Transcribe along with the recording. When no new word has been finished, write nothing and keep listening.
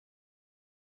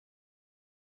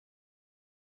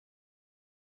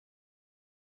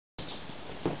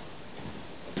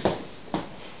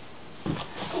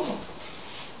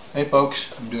Hey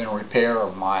folks, I'm doing a repair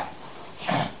of my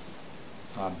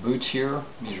boots here.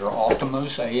 These are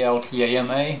Altamas,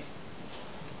 A-L-T-A-M-A.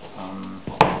 I've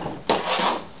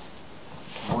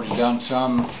already done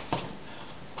some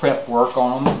prep work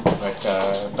on them,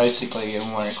 but basically I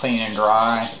want it clean and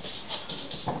dry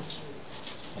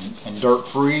and dirt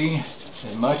free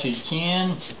as much as you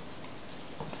can.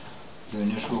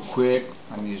 Doing this real quick.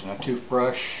 I'm using a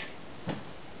toothbrush.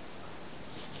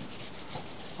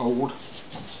 Old.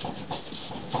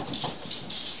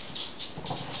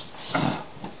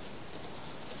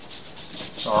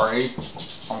 Sorry,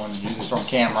 I wanted to do this on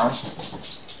camera.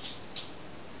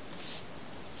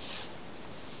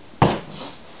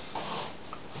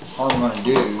 All I'm going to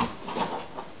do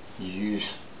is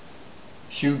use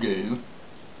shoe goo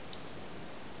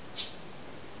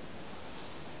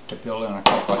to fill in a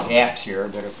couple of gaps here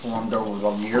that have formed over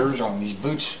the years on these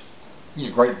boots. These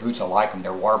are great boots, I like them.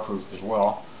 They're waterproof as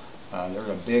well. There's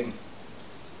a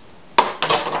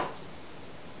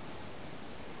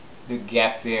big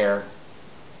gap there.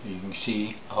 You can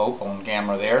see, I hope, on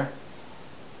camera there.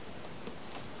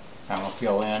 I'm going to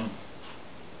fill in.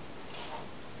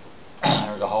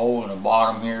 There's a hole in the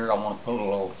bottom here I want to put a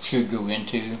little shoe goo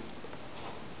into. You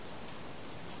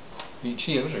can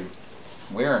see those are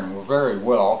wearing very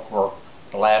well for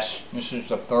the last, this is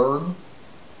the third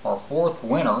or fourth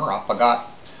winter. I forgot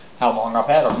how long I've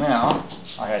had them now.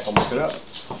 I had to look it up.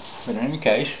 But in any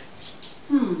case.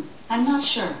 I'm not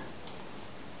sure.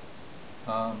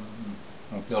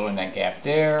 We'll fill in that gap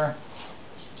there.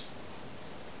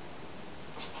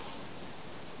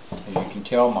 As you can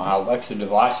tell, my Alexa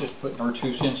device is putting her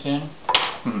 2 cents in,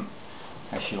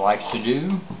 as she likes to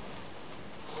do.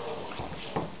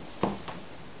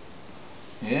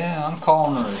 Yeah, I'm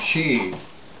calling her a she.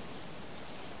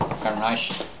 Got a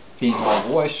nice female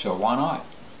voice, so why not?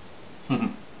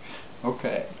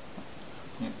 Okay,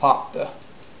 let me pop the.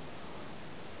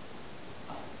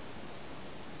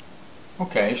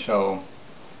 Okay, so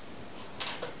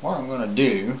what I'm going to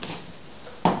do,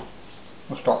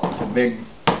 we'll start with the big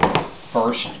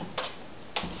first.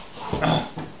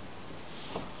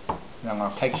 Then I'm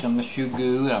going to take some of the shoe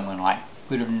goo and I'm going to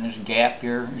put it in this gap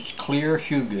here. It's clear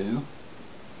shoe goo.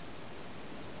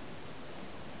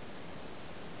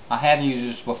 I have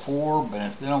used this before, but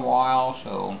it's been a while,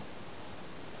 so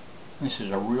this is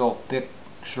a real thick,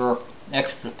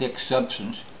 extra thick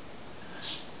substance.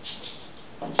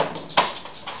 I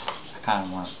kind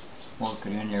of want to work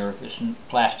it in there with this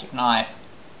plastic knife.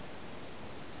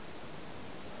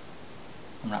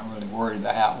 I'm not really worried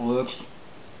about how it looks,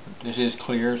 but this is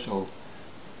clear, so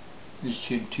this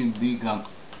should be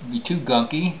too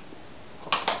gunky.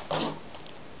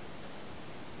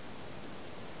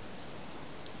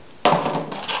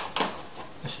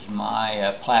 This is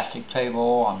my plastic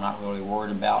table. I'm not really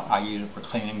worried about. I use it for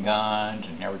cleaning guns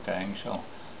and everything, so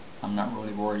I'm not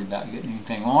really worried about getting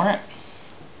anything on it.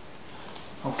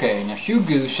 Okay, now shoe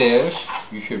goo says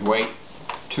you should wait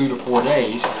 2 to 4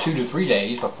 days, 2 to 3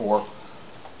 days before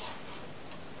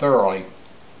thoroughly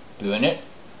doing it,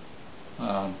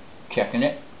 checking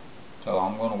it. So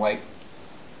I'm going to wait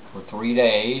for 3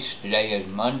 days. Today is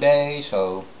Monday,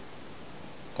 so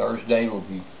Thursday will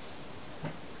be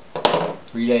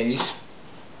 3 days.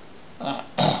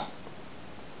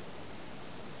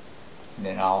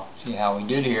 Then I'll see how we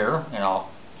did here, and I'll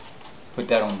put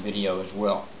that on video as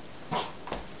well.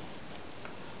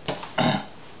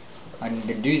 I need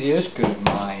to do this because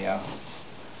my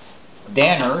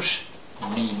danners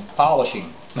need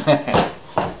polishing. And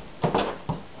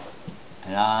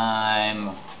I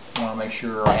want to make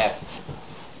sure I have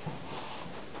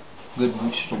good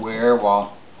boots to wear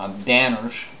while my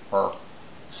danners are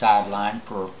sidelined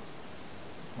for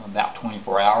about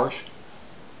 24 hours.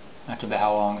 That's about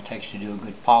how long it takes to do a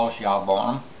good polish job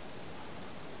on them.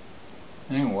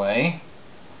 Anyway,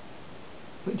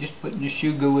 just putting the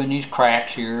shoe goo in these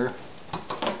cracks here,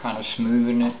 kind of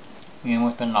smoothing it in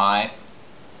with the knife.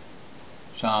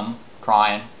 Some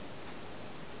trying.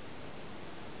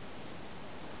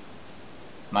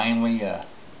 Mainly,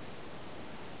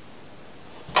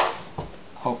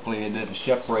 hopefully it doesn't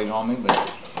separate on me, but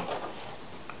it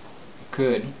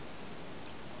could.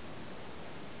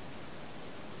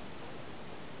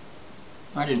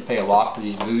 I didn't pay a lot for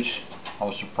these boots. I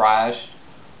was surprised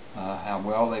how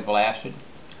well they've lasted.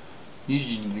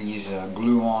 Usually these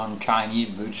glue-on Chinese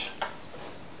boots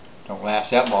don't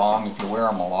last that long if you wear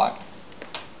them a lot.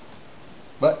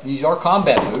 But these are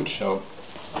combat boots, so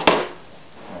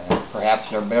perhaps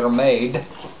they're better made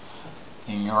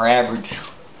than your average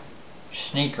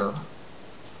sneaker,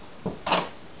 I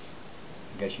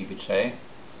guess you could say.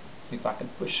 See if I can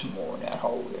push some more in that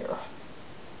hole there.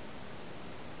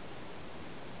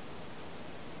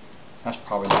 That's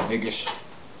probably the biggest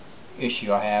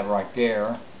issue I have right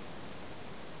there.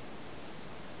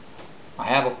 I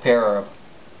have a pair of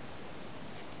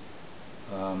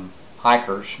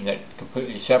hikers that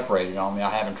completely separated on me.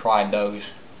 I haven't tried those.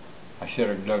 I should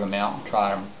have dug them out and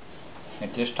tried them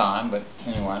at this time, but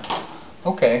anyway.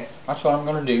 Okay, that's what I'm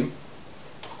going to do.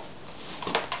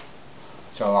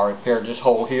 So I'll repair this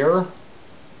hole here,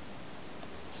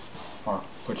 or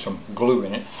put some glue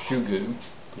in it, shoe glue.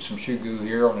 Put some shoe glue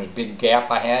here on this big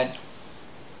gap I had.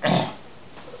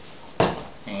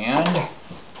 And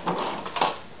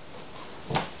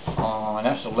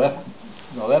that's the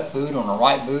left boot. On the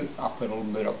right boot, I'll put a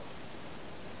little bit of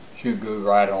shoe glue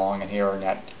right along in here in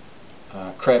that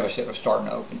crevice that was starting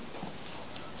to open.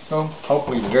 So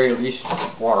hopefully at the very least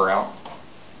get water out.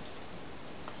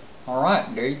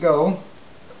 Alright, there you go.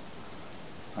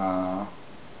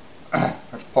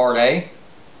 That's part A.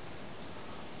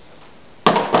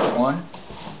 Part 1.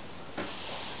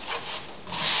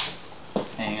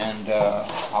 And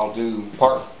I'll do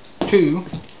part 2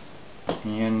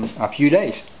 in a few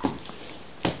days.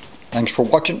 Thanks for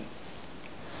watching.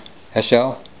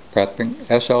 SL's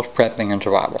Prepping and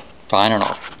Survival. Signing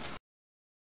off.